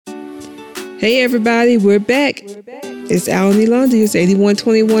Hey everybody, we're back. It's Alan Elandi. It's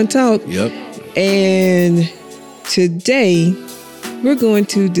 8121 Talk. Yep. And today we're going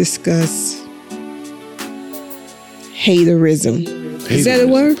to discuss haterism. Is that a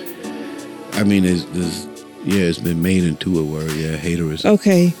word? I mean, it's been made into a word. Yeah, haterism.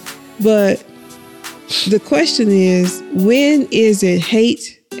 Okay, but the question is, when is it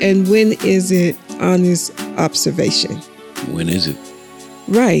hate and when is it honest observation? When is it?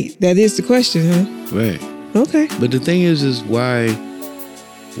 Right, that is the question, huh? Right. Okay. But the thing is why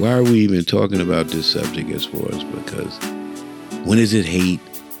are we even talking about this subject as far as, because when is it hate?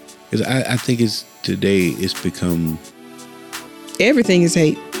 Because I think it's become... Everything is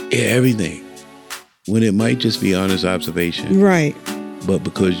hate. Yeah, everything. When it might just be honest observation. Right. But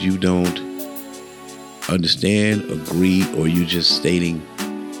because you don't understand, agree, or you just stating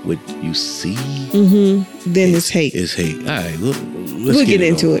what you see, then it's hate. It's hate. All right, we'll get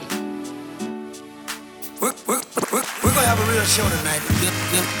into it. We're gonna have a real show tonight. Been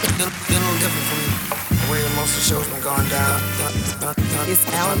a little different from the way most of the shows been going down. It's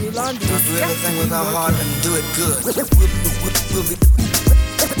Alan Elandi. Do everything with our heart and do it good. We'll be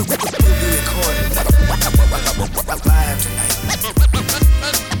recording live tonight.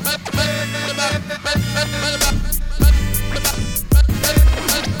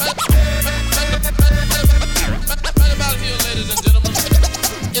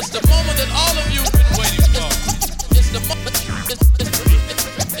 It's the moment that all of you've been waiting for. It's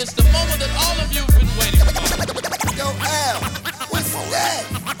the moment that all of you've been waiting for. Yo, Al, what's that?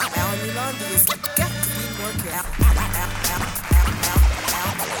 Alan Elandi has got to be more careful.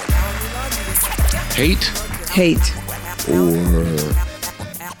 Hate? Hate. Or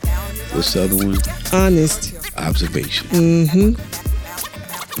what's the other one? Honest. Observation.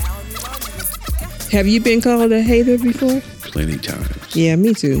 Have you been called a hater before? Plenty times. Yeah,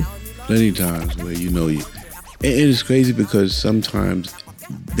 me too. Plenty times where and it's crazy because sometimes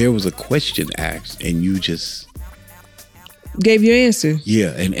there was a question asked and you just Gave your answer. Yeah,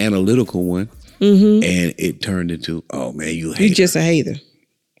 an analytical one. And it turned into, oh man, you hater. You just a hater.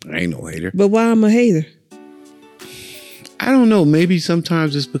 I ain't no hater. But why I'm a hater? I don't know. Maybe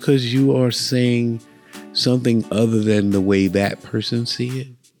sometimes it's because you are saying something other than the way that person see it.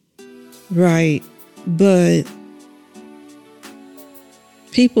 Right. But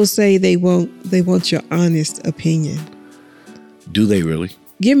people say they want your honest opinion. Do they really?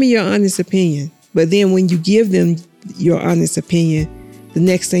 Give me your honest opinion. But then when you give them your honest opinion, the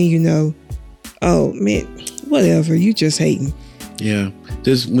next thing you know, oh man, whatever, you just hating. Yeah.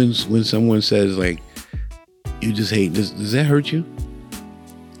 This when someone says like, you just hate, does that hurt you?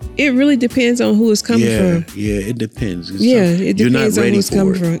 It really depends on who it's coming from. Yeah, it depends. It depends on who it's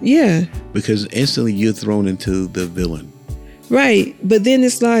coming from. Yeah. Because instantly you're thrown into the villain. Right. But then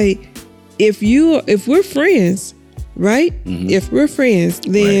it's like, if we're friends, right? If we're friends,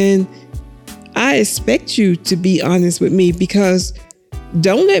 then I expect you to be honest with me, because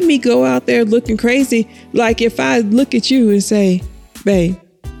don't let me go out there looking crazy. Like if I look at you and say, babe,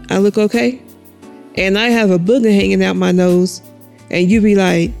 I look okay? And I have a booger hanging out my nose and you be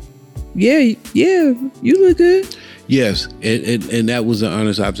like, yeah, you look good. Yes. And that was an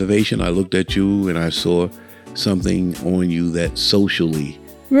honest observation. I looked at you and I saw something on you that socially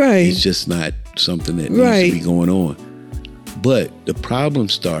is just not something that needs to be going on. But the problem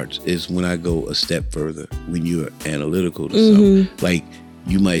starts is when I go a step further, when you're analytical to something. Like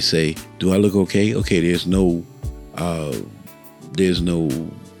you might say, do I look okay? Okay, there's no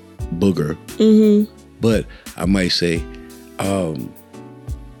booger. But I might say,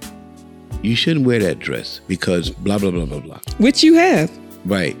 you shouldn't wear that dress because blah, blah, blah, blah, blah. Which you have.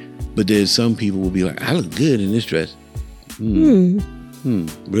 Right. But there's some people will be like, I look good in this dress.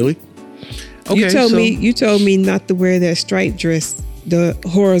 Really? Okay, you told me not to wear that striped dress, the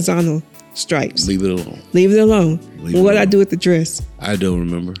horizontal stripes. Leave it alone. Leave it alone. What'd I do with the dress? I don't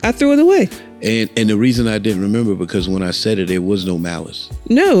remember. I threw it away. And the reason I didn't remember, because when I said it, there was no malice.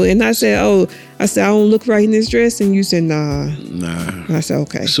 No, and I said, I don't look right in this dress, and you said, nah. I said,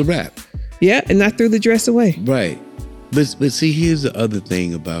 okay. It's a wrap. Yeah, and I threw the dress away. Right. But see, here's the other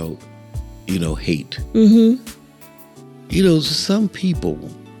thing about, hate. Some people,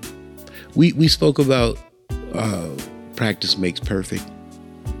 we spoke about practice makes perfect.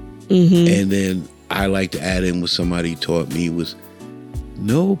 And then I like to add in what somebody taught me was,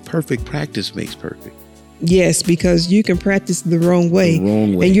 no perfect practice makes perfect. Yes, because you can practice the wrong way.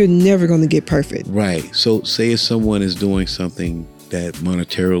 And you're never going to get perfect. Right. So say if someone is doing something that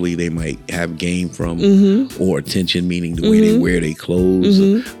monetarily they might have gain from, or attention, meaning the way they wear their clothes,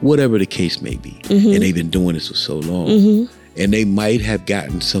 or whatever the case may be. And they've been doing this for so long. And they might have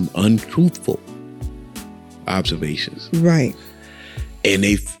gotten some untruthful observations. Right. And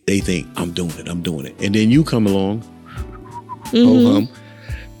they think, I'm doing it. And then you come along, ho-hum,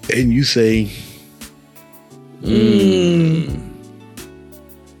 and you say, And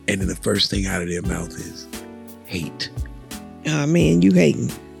then the first thing out of their mouth is hate. Oh, man, you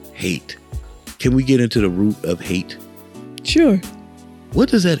hating. Hate. Can we get into the root of hate? Sure. What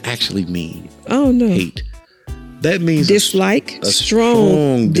does that actually mean? Oh, no. Hate. That means dislike. a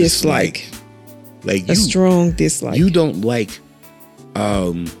strong dislike. Like a strong dislike. You don't like,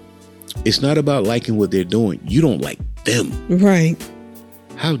 it's not about liking what they're doing. You don't like them. Right.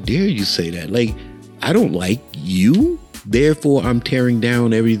 How dare you say that? Like, I don't like you, therefore I'm tearing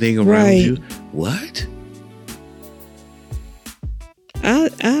down everything around you. What?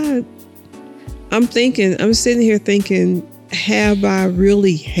 I'm sitting here thinking, have I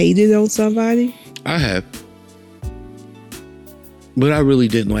really hated on somebody? I have. But I really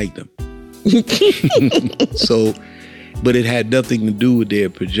didn't like them. So, but it had nothing to do with their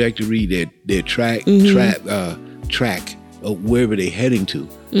trajectory, their track, or wherever they're heading to.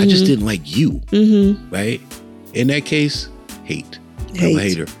 I just didn't like you, right? In that case, hate. I'm a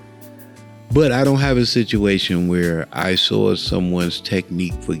hater. But I don't have a situation where I saw someone's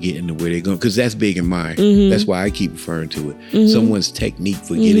technique for getting to where they're going, because that's big in mine. That's why I keep referring to it. Someone's technique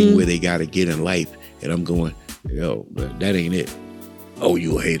for getting where they got to get in life, and I'm going, yo, that ain't it. Oh,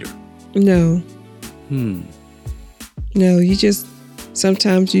 you a hater. No. No,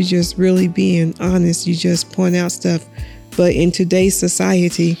 sometimes you just really being honest. You just point out stuff. But in today's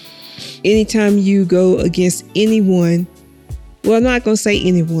society, anytime you go against anyone, well, I'm not going to say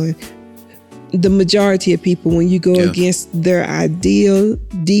anyone, the majority of people, when you go against their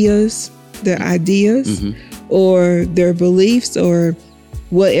ideas, or their beliefs, or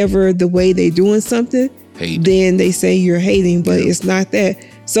whatever the way they're doing something, then they say you're hating, but it's not that.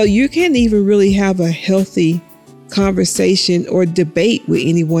 So you can't even really have a healthy conversation or debate with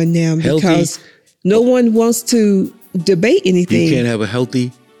anyone now, because no one wants to debate anything. You can't have a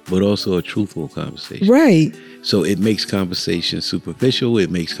healthy but also a truthful conversation. Right. So it makes conversations superficial. It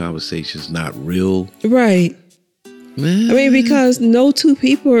makes conversations not real. Right. I mean, because no two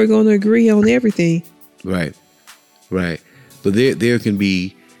people are going to agree on everything. Right. Right. But there can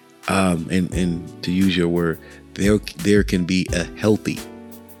be, and to use your word, there can be a healthy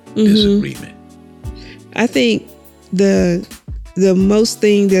disagreement. I think the most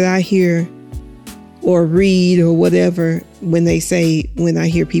thing that I hear or read or whatever when I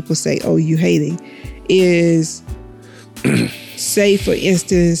hear people say, oh, you hating, is say, for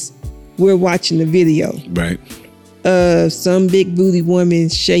instance, we're watching the video. Right. Of some big booty woman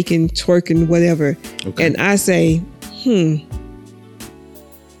shaking, twerking, whatever. Okay. And I say,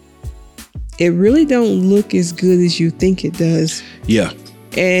 it really don't look as good as you think it does. Yeah.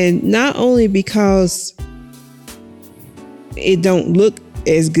 And not only because it don't look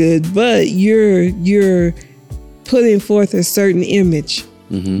as good, but you're putting forth a certain image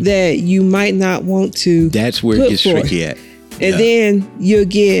that you might not want to. That's where it gets tricky at. And then you'll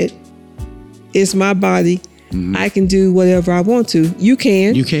get, it's my body. I can do whatever I want to. You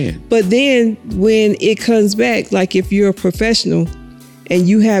can. But then when it comes back, like if you're a professional and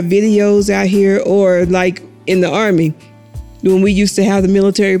you have videos out here, or like in the Army, when we used to have the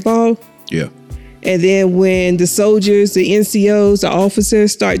military ball. Yeah. And then when the soldiers, the NCOs, the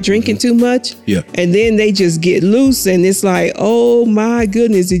officers start drinking too much. Yeah. And then they just get loose, and it's like, oh my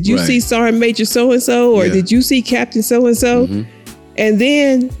goodness, did you see Sergeant Major so-and-so? Or did you see Captain so-and-so? And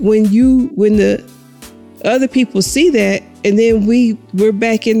then when the other people see that, and then we're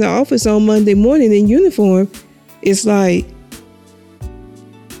back in the office on Monday morning in uniform, it's like,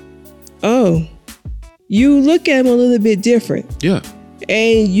 oh, you look at them a little bit different. Yeah.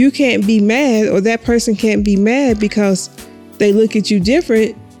 And you can't be mad, or that person can't be mad because they look at you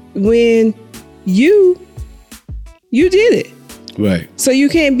different when you did it. Right. So you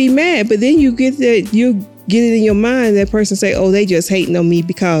can't be mad, but then you get it in your mind, that person say, oh, they just hating on me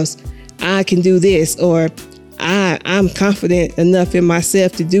because I can do this, or I'm confident enough in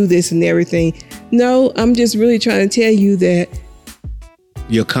myself to do this and everything. No, I'm just really trying to tell you that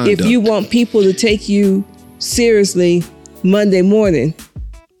your conduct, if you want people to take you seriously Monday morning,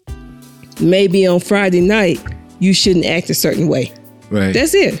 maybe on Friday night, you shouldn't act a certain way. Right.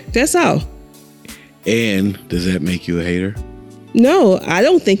 That's it. That's all. And does that make you a hater? No, I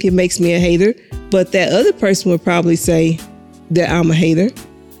don't think it makes me a hater, but that other person would probably say that I'm a hater.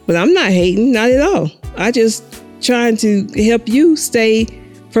 But I'm not hating, not at all. I just trying to help you stay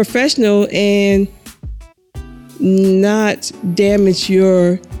professional and not damage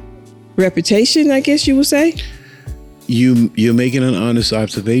your reputation, I guess you would say. You're making an honest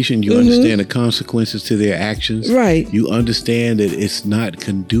observation. You understand the consequences to their actions. Right. You understand that it's not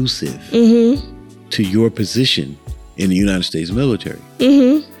conducive to your position in the United States military.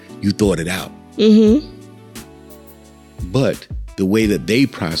 You thought it out. But the way that they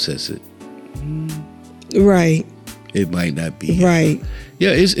process it, right, it might not be right. Yeah,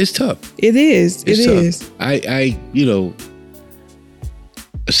 it's tough. It is. It is. I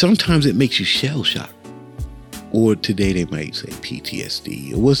sometimes it makes you shell shocked. Or today they might say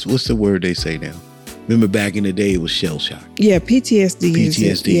PTSD. Or what's the word they say now? Remember back in the day it was shell shock. Yeah, PTSD.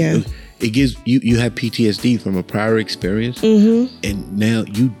 PTSD. Yeah. It gives you have PTSD from a prior experience, and now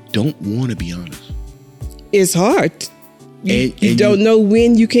you don't want to be honest. It's hard. You And don't know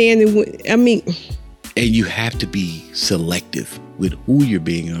when you can. And you have to be selective with who you're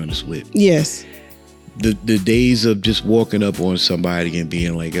being honest with. Yes. The days of just walking up on somebody and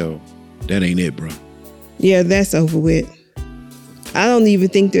being like, "Oh, that ain't it, bro." Yeah, that's over with. I don't even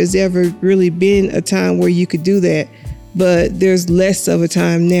think there's ever really been a time where you could do that, but there's less of a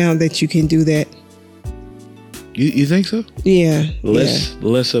time now that you can do that. You think so? Yeah.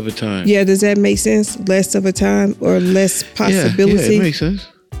 Less of a time. Yeah, does that make sense? Less of a time or less possibility? Yeah, it makes sense.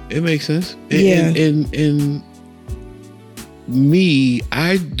 It makes sense. Yeah. And me,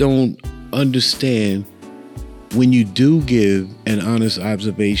 I don't understand when you do give an honest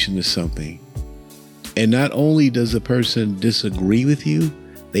observation to something, and not only does the person disagree with you,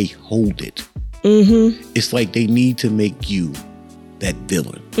 they hold it. It's like they need to make you that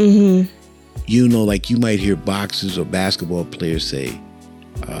villain. You know, like you might hear boxers or basketball players say,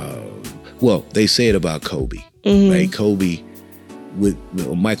 well, they say it about Kobe, right? Kobe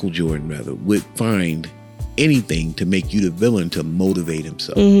or Michael Jordan rather, would find anything to make you the villain to motivate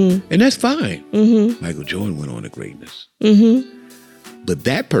himself. And that's fine. Michael Jordan went on to greatness. But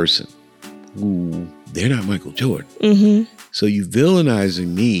that person, they're not Michael Jordan. So you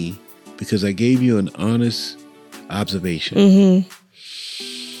villainizing me because I gave you an honest observation.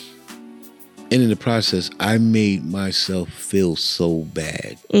 And in the process, I made myself feel so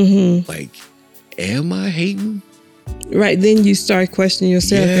bad. Like, am I hating? Right. Then you start questioning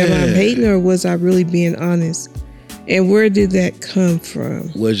yourself. Am I hating or was I really being honest? And where did that come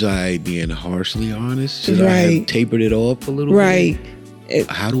from? Was I being harshly honest? Should I have tapered it off a little bit?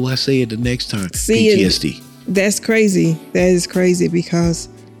 How do I say it the next time? PTSD. That's crazy. That is crazy because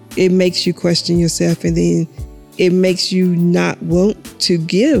it makes you question yourself, and then it makes you not want to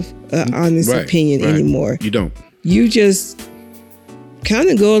give an honest opinion anymore. You don't. You just kind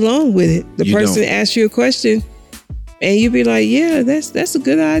of go along with it. The person asks you a question, and you be like, "Yeah, that's a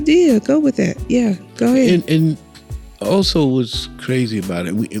good idea. Go with that. Yeah, go ahead." And also, what's crazy about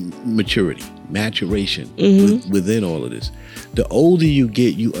it, maturation within all of this. The older you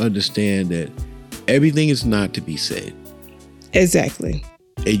get, you understand that everything is not to be said. Exactly.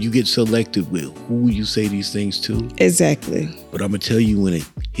 And you get selective with who you say these things to. Exactly. But I'm going to tell you when it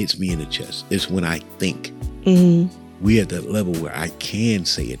hits me in the chest. It's when I think. We at that level where I can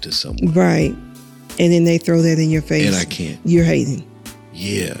say it to someone. Right. And then they throw that in your face. And I can't. You're hating.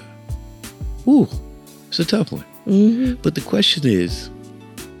 Yeah. Ooh, it's a tough one. But the question is,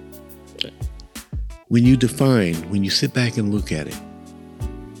 when you sit back and look at it,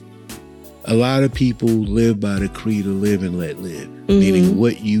 a lot of people live by the creed of live and let live. Meaning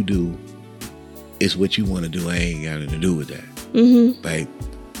what you do is what you want to do. I ain't got nothing to do with that. Right?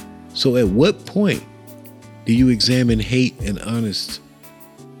 So at what point do you examine hate and honest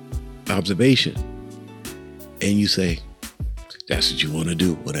observation and you say, that's what you want to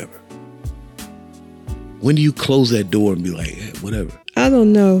do, whatever? When do you close that door and be like, hey, whatever? I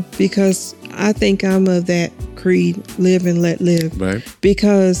don't know, because I think I'm of that creed, live and let live. Right.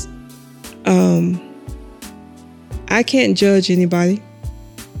 Because I can't judge anybody.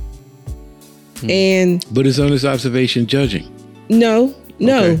 But it's honest observation judging. No.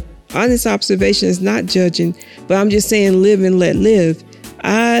 Okay. Honest observation is not judging, but I'm just saying live and let live.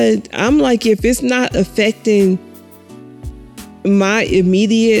 I'm like, if it's not affecting my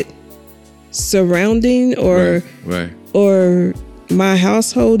immediate surrounding or my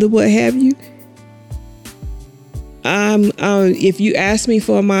household or what have you, if you ask me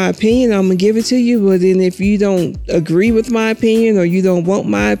for my opinion, I'm gonna give it to you. But then if you don't agree with my opinion, or you don't want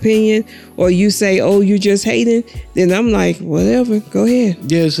my opinion, or you say, "Oh, you're just hating," then I'm like, whatever, go ahead.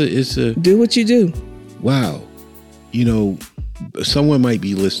 Yeah, it's a do what you do. Wow, someone might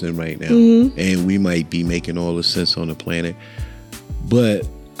be listening right now, and we might be making all the sense on the planet. But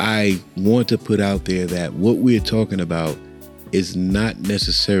I want to put out there that what we're talking about is not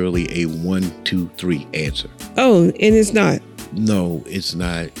necessarily a 1, 2, 3 answer. Oh, and it's not. No, it's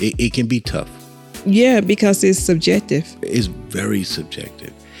not. It can be tough. Yeah, because it's subjective. It's very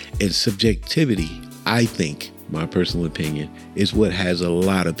subjective. And subjectivity, I think, my personal opinion, is what has a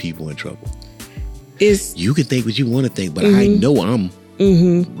lot of people in trouble. You can think what you want to think, but I know I'm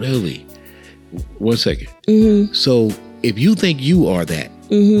really. 1 second. So if you think you are that,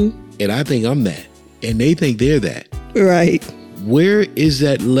 and I think I'm that, and they think they're that, right? Where is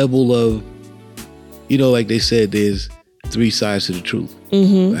that level of, like they said, there's 3 sides to the truth,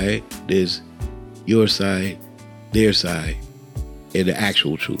 right? There's your side, their side, and the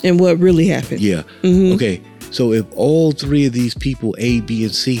actual truth. And what really happened. Yeah. Okay. So if all 3 of these people, A, B,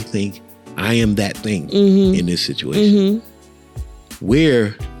 and C, think I am that thing in this situation,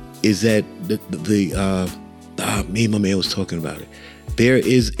 where is that me and my man was talking about it. There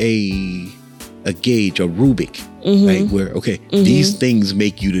is a gauge, a Rubik, right? Where, these things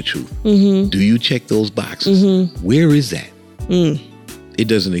make you the truth. Do you check those boxes? Where is that? It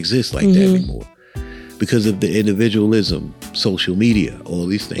doesn't exist like that anymore. Because of the individualism, social media, all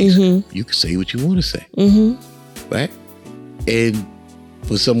these things, you can say what you want to say, right? And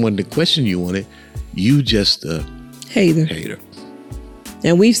for someone to question you on it, you just a hater.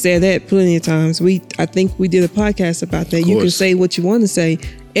 And we've said that plenty of times. I think we did a podcast about that. You can say what you want to say,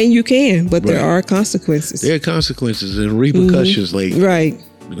 and you can, but there are consequences. There are consequences and repercussions, like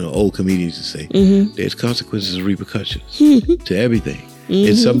old comedians would say. There's consequences and repercussions to everything.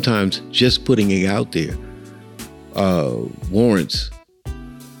 And sometimes just putting it out there warrants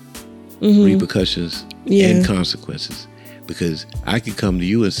repercussions and consequences. Because I could come to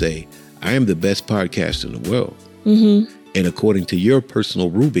you and say, I am the best podcaster in the world. And according to your personal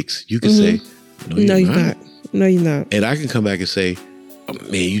Rubik's, you can say, no, you're not. No, you're not. And I can come back and say, oh,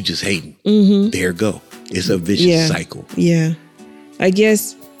 man, you just hating. There go. It's a vicious cycle. Yeah. I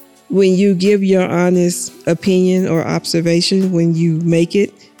guess when you give your honest opinion or observation, when you make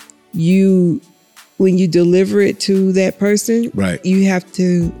it, when you deliver it to that person, right, you have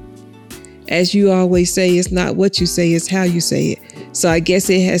to, as you always say, it's not what you say, it's how you say it. So I guess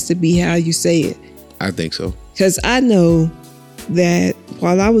it has to be how you say it. I think so. Because I know that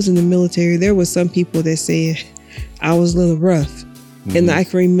while I was in the military, there were some people that said I was a little rough. And I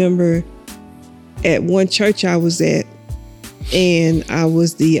can remember at one church I was at, and I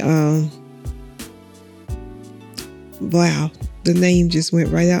was the, the name just went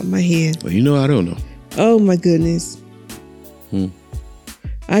right out of my head. Well, I don't know. Oh my goodness.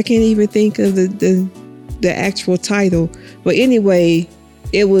 I can't even think of the actual title. But anyway,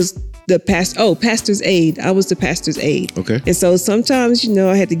 it was the pastor's aide. I was the pastor's aide. Okay. And so sometimes,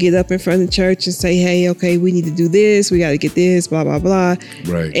 I had to get up in front of the church and say, hey, okay, we need to do this. We got to get this, blah, blah, blah.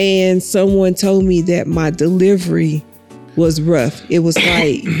 Right. And someone told me that my delivery was rough. It was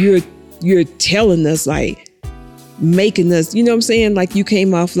like, you're telling us, like, making us, you know what I'm saying? Like, you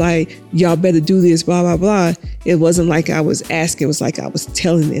came off like, y'all better do this, blah, blah, blah. It wasn't like I was asking. It was like I was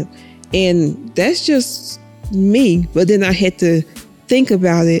telling them. And that's just me. But then I had to think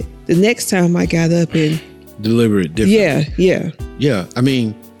about it the next time I got up and deliver it differently. Yeah. I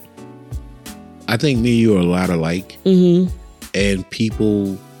mean, I think me and you are a lot alike. And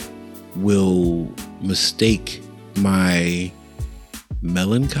people will mistake my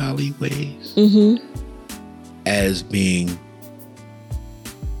melancholy ways as being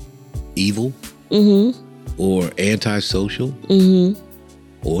evil or antisocial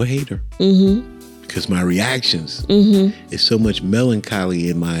or a hater. Because my reactions is so much melancholy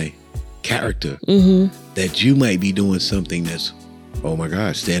in my character that you might be doing something that's, oh my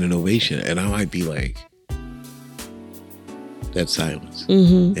God, standing ovation. And I might be like, that silence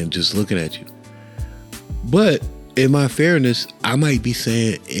and just looking at you. But in my fairness, I might be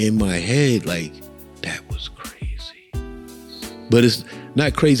saying in my head, like, that was crazy. But it's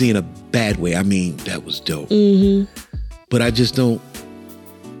not crazy in a bad way. I mean, that was dope. But I just don't,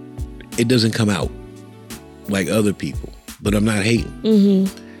 it doesn't come out like other people. But I'm not hating.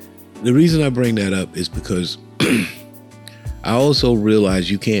 The reason I bring that up is because I also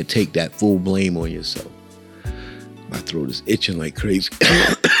realize you can't take that full blame on yourself. My throat is itching like crazy.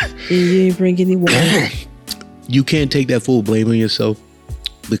 You didn't bring any water. You can't take that full blame on yourself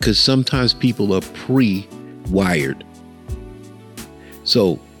because sometimes people are pre-wired.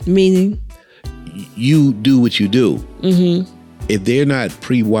 So, meaning, you do what you do. If they're not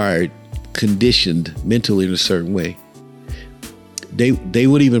pre-wired, conditioned mentally in a certain way, they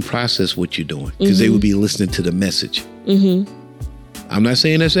would even process what you're doing because they would be listening to the message. I'm not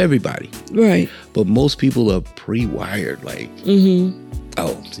saying that's everybody, right? But most people are pre-wired. Like,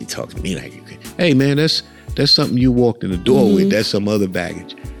 oh, he talking to me like you can. Hey, man, that's something you walked in the door with. That's some other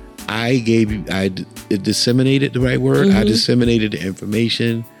baggage. I disseminated the right word. I disseminated the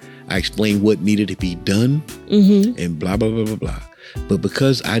information. I explained what needed to be done and blah, blah, blah, blah, blah. But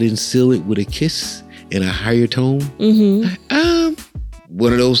because I didn't seal it with a kiss in a higher tone,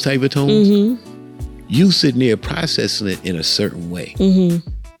 one of those type of tones, you sitting there processing it in a certain way.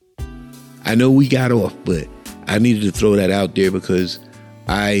 I know we got off, but I needed to throw that out there because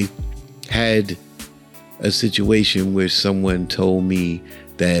I had a situation where someone told me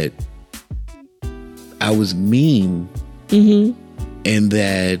that I was mean and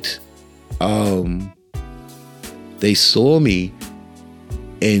that they saw me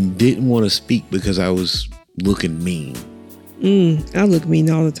and didn't want to speak because I was looking mean. I look mean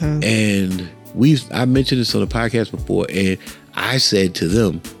all the time. And I mentioned this on the podcast before, and I said to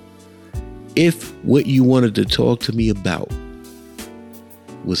them, if what you wanted to talk to me about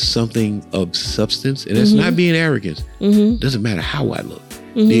was something of substance, and it's not being arrogant, doesn't matter how I look.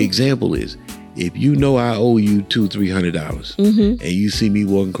 The example is, if you know I owe you $200-$300 and you see me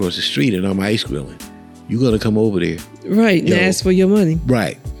walking across the street and I'm ice grilling, you're going to come over there. Right, and ask for your money.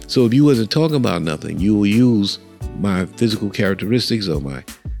 Right. So if you wasn't talking about nothing, you will use my physical characteristics or my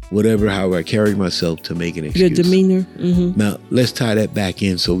whatever, how I carry myself to make an excuse. Your demeanor. Now, let's tie that back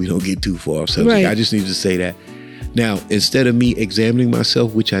in so we don't get too far off subject. Right. I just need to say that. Now, instead of me examining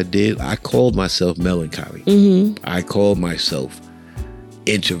myself, which I did, I called myself melancholy. I called myself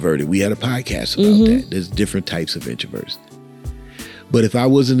introverted. We had a podcast about that. There's different types of introverts. But if I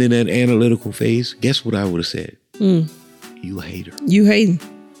wasn't in that analytical phase, guess what I would have said? You a hater. You hating.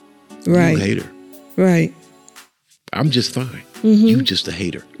 Right. You a hater. Right. I'm just fine. You just a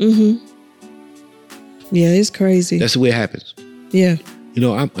hater. Yeah, it's crazy. That's the way it happens. Yeah. You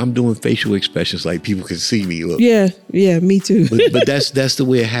know, I'm doing facial expressions like people can see me. Look. Yeah, me too. but that's the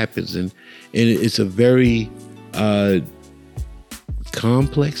way it happens, and it's a very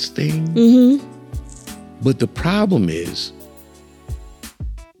complex thing. But the problem is,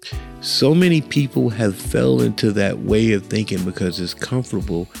 so many people have fell into that way of thinking because it's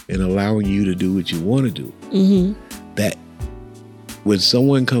comfortable and allowing you to do what you want to do. That when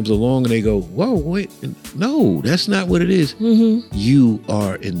someone comes along and they go, whoa, wait, no, that's not what it is. You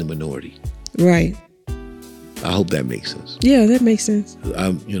are in the minority. Right. I hope that makes sense. Yeah, that makes sense.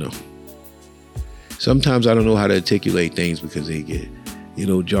 You know, sometimes I don't know how to articulate things because they get,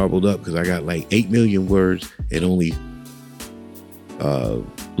 jarbled up because I got like 8 million words and only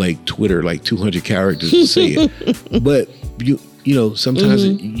like Twitter, like 200 characters to say it. But sometimes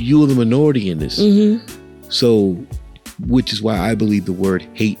you're the minority in this. So, which is why I believe the word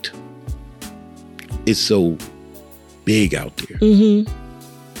hate is so big out there.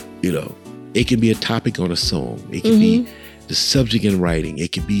 It can be a topic on a song. It can be the subject in writing.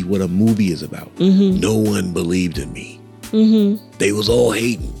 It can be what a movie is about. No one believed in me. They was all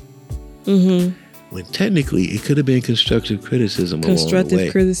hating. When technically it could have been constructive criticism along the way.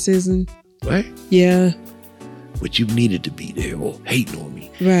 Constructive criticism. Right? Yeah. But you needed to be there or hating on me.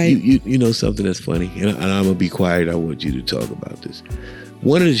 Right. You know something that's funny? And I'm going to be quiet. I want you to talk about this.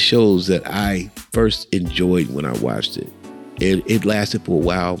 One of the shows that I first enjoyed when I watched it, it lasted for a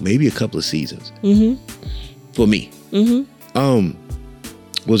while, maybe a couple of seasons. For me.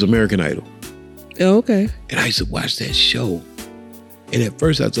 Was American Idol. Oh, okay. And I used to watch that show. And at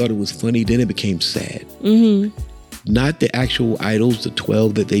first I thought it was funny. Then it became sad. Not the actual idols, the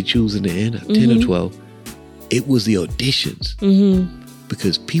 12 that they choose in the end, 10 or 12. It was the auditions.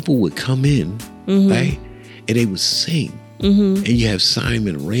 Because people would come in, right? And they would sing. And you have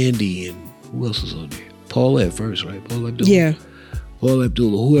Simon, Randy, and who else is on there? Paula at first, right? Paula Abdul. Yeah. Paula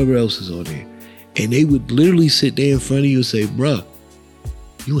Abdul, whoever else is on there. And they would literally sit there in front of you and say, bruh,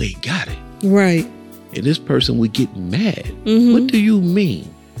 you ain't got it. Right. And this person would get mad. What do you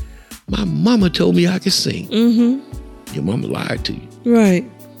mean? My mama told me I could sing. Your mama lied to you. Right.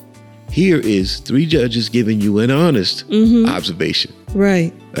 Here is 3 judges giving you an honest observation.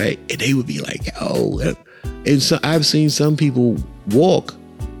 Right. Right. And they would be like, oh. And so I've seen some people walk.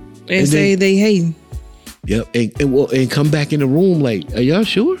 And say they hating. Yep. And come back in the room like, are y'all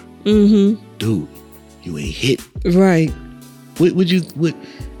sure? Dude, you ain't hit. Right. What?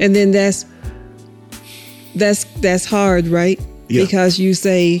 And then that's hard, right? Yeah. Because you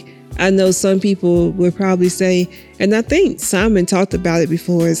say, I know some people would probably say, and I think Simon talked about it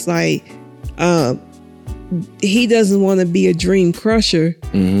before, it's like he doesn't want to be a dream crusher,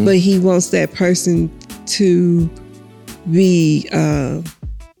 but he wants that person to be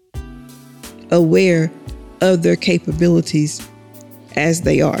aware of their capabilities as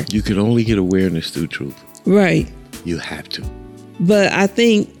they are. You can only get awareness through truth. Right. You have to. But I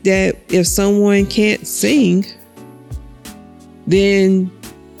think that if someone can't sing, then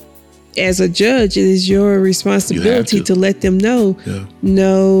as a judge, it is your responsibility to let them know,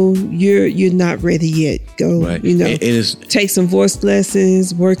 no, you're not ready yet. Go, right. And take some voice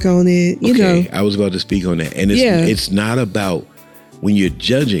lessons, work on it. You know, I was about to speak on that, and it's not about when you're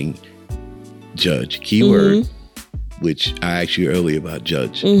judge, keyword, which I asked you earlier about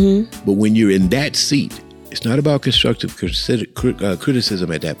judge. But when you're in that seat, it's not about constructive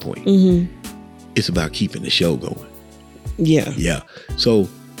criticism at that point. It's about keeping the show going. Yeah. So,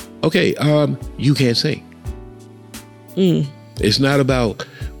 okay, you can't sing. It's not about,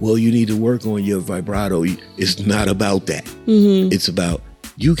 well, you need to work on your vibrato. It's not about that. It's about,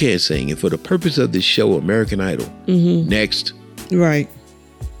 you can't sing. And for the purpose of this show, American Idol, next. Right.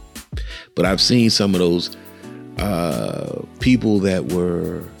 But I've seen some of those people that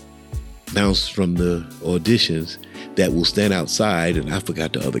were bounced from the auditions that will stand outside, and I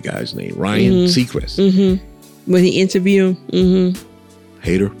forgot the other guy's name, Ryan Seacrest. When he interviewed him.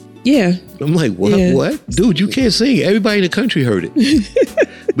 Hater. Yeah. I'm like, what? Yeah. What? Dude, you can't sing. Everybody in the country heard it.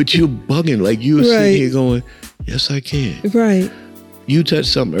 But you're bugging. Like, you were sitting here going, yes, I can. Right. You touched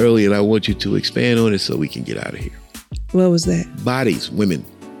something earlier, and I want you to expand on it so we can get out of here. What was that? Bodies, women.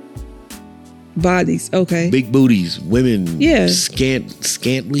 Bodies, okay. Big booties, women. Yeah.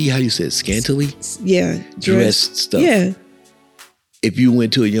 Scantily, how do you say it? Scantily? Yeah. Dressed stuff. Yeah. If you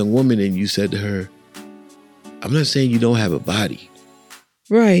went to a young woman and you said to her, I'm not saying you don't have a body.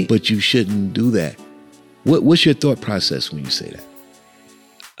 Right. But you shouldn't do that. What's your thought process when you say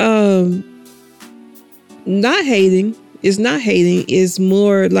that? Not hating. It's not hating. It's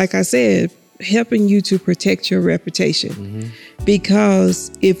more, like I said, helping you to protect your reputation.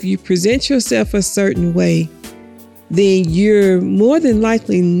 Because if you present yourself a certain way, then you're more than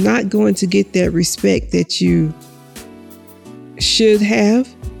likely not going to get that respect that you should have,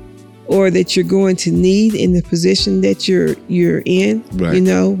 or that you're going to need in the position that you're in, right. You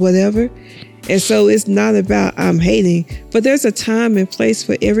know, whatever. And so it's not about I'm hating, but there's a time and place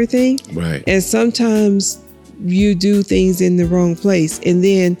for everything. Right. And sometimes you do things in the wrong place. And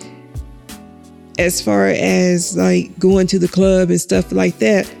then as far as like going to the club and stuff like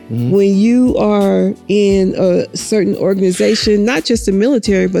that, when you are in a certain organization, not just the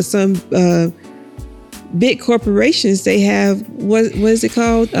military, but some big corporations, they have, what is it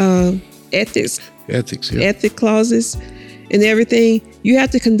called? Ethics, yeah. Ethic clauses and everything. You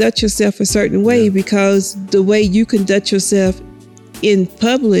have to conduct yourself a certain way because the way you conduct yourself in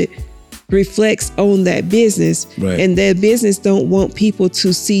public reflects on that business. Right. And that business don't want people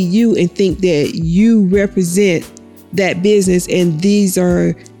to see you and think that you represent that business and these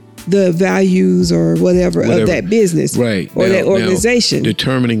are the values or whatever. Of that business, right? Or that organization. Now,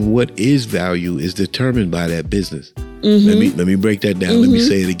 determining what is value is determined by that business. Let me break that down. Let me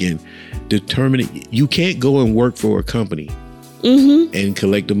say it again. Determining, you can't go and work for a company and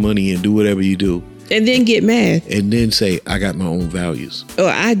collect the money and do whatever you do and then get mad and then say, I got my own values, or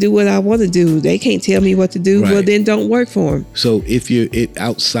I do what I want to do. They can't tell me what to do. Right. Well, then don't work for them. So if you're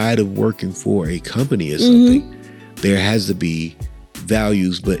outside of working for a company or something, there has to be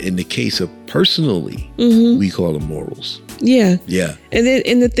values, but in the case of personally, we call them morals. Yeah. And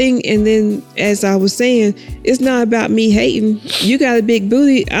then as I was saying, it's not about me hating. You got a big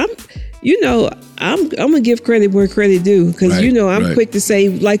booty. I'm gonna give credit where credit due, because I'm quick to say,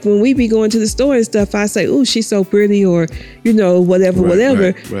 like when we be going to the store and stuff, I say, "Oh, she's so pretty," or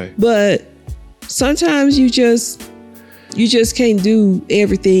whatever. Right. But sometimes you just can't do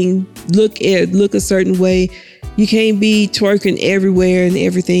everything. Look a certain way. You can't be twerking everywhere and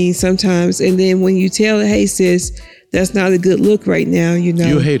everything sometimes. And then when you tell her, "Hey sis, that's not a good look right now," you're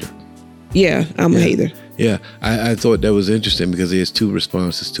a hater. Yeah, I'm a hater. Yeah, I thought that was interesting because there's two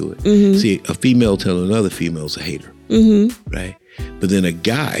responses to it. See, a female telling another female is a hater, right? But then a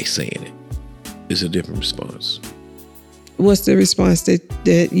guy saying it is a different response. What's the response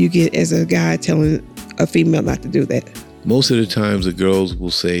that you get as a guy telling a female not to do that? Most of the times the girls will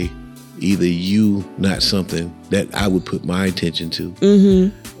say, either you not something that I would put my attention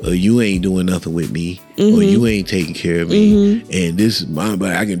to, or you ain't doing nothing with me, or you ain't taking care of me, and this is mine,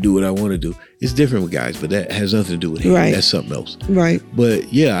 but I can do what I want to do. It's different with guys, but that has nothing to do with him. Right. That's something else. Right.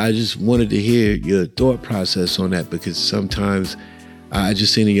 But yeah, I just wanted to hear your thought process on that, because sometimes I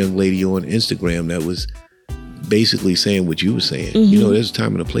just seen a young lady on Instagram that was basically saying what you were saying. There's a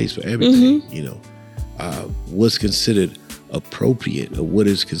time and a place for everything. What's considered appropriate or what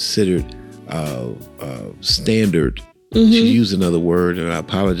is considered standard. She used another word, and I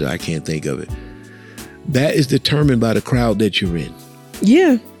apologize, I can't think of it. That is determined by the crowd that you're in.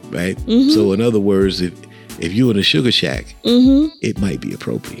 Yeah. Right? So in other words, if you're in a sugar shack, it might be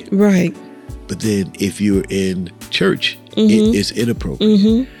appropriate. Right. But then if you're in church, it is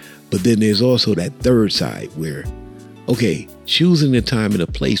inappropriate. But then there's also that third side where, okay, choosing the time and a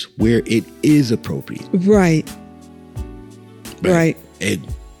place where it is appropriate. Right.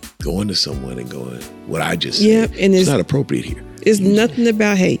 And going to someone and going, what I just said, and it's not appropriate here. It's nothing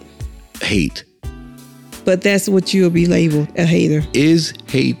about hate. Hate. But that's what you'll be labeled, a hater. Is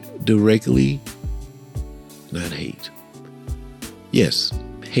hate directly not hate? Yes,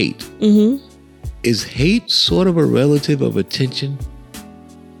 hate. Mm-hmm. Is hate sort of a relative of attention?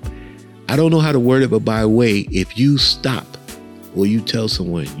 I don't know how to word it, but by way, if you stop or you tell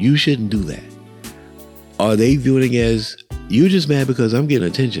someone you shouldn't do that, are they viewing it as you're just mad because I'm getting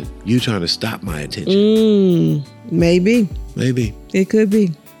attention? You're trying to stop my attention. Maybe. It could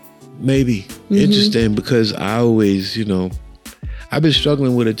be. Maybe. Mm-hmm. Interesting, because I always, I've been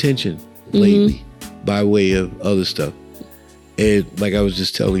struggling with attention lately by way of other stuff. And like I was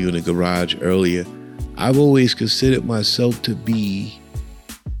just telling you in the garage earlier, I've always considered myself to be,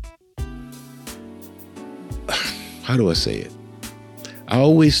 how do I say it? I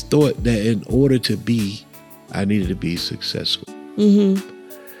always thought that in order to be, I needed to be successful. Mm-hmm.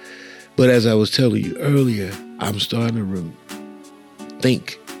 But as I was telling you earlier, I'm starting to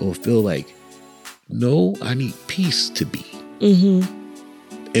think or feel like, no, I need peace to be. Mm-hmm.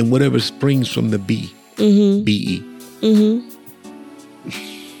 And whatever springs from the B, B-E,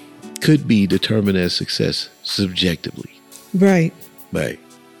 could be determined as success subjectively. Right.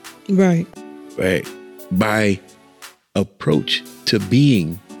 My approach to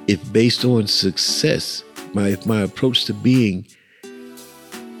being, if based on success, if my approach to being,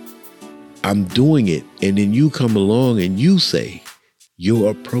 I'm doing it, and then you come along and you say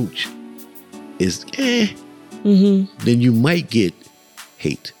your approach is then you might get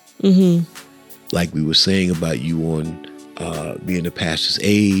hate. Like we were saying about you on being the pastor's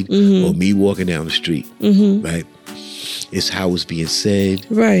aide, or me walking down the street, right? It's how it's being said.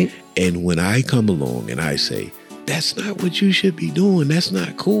 Right. And when I come along and I say, that's not what you should be doing, that's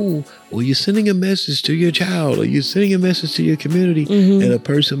not cool, or you're sending a message to your child, or you're sending a message to your community, and a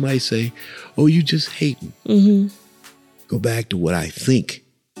person might say, oh, you just hating. Go back to what I think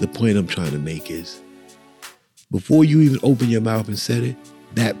the point I'm trying to make is, before you even open your mouth and said it,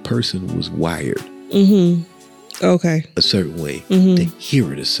 that person was wired okay, a certain way, to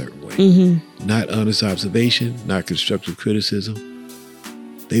hear it a certain way. Not honest observation, not constructive criticism.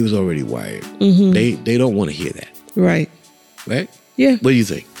 They was already wired. They don't want to hear that. Right? Yeah. What do you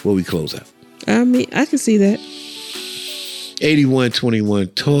think? Before we close out? I mean, I can see that. 8121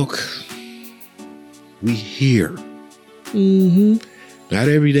 Talk. We hear. Not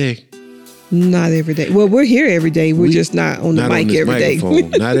every day. Not every day. Well, we're here every day. We're just not on the mic every day.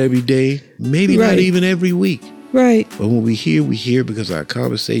 Not every day. Maybe not even every week. Right. But when we hear because our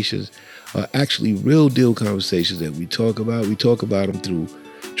conversations are actually real deal conversations that we talk about. We talk about them through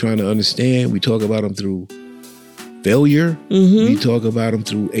trying to understand. We talk about them through failure. We talk about them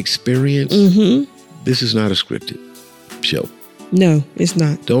through experience. This is not a scripted show. No, it's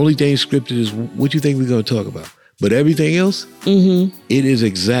not. The only thing scripted is what you think we're going to talk about. But everything else, it is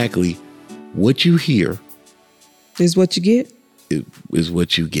exactly what you hear. Is what you get. It is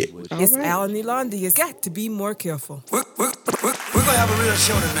what you get. It's Alan Elandi. You got to be more careful. We're going to have a real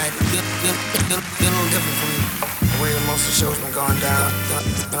show tonight. Be a little different from the way most of the shows been going down.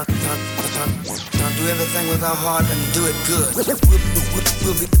 Do everything with our heart and do it good.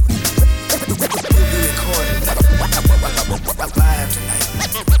 We'll be recording live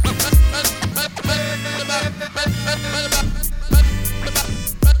tonight.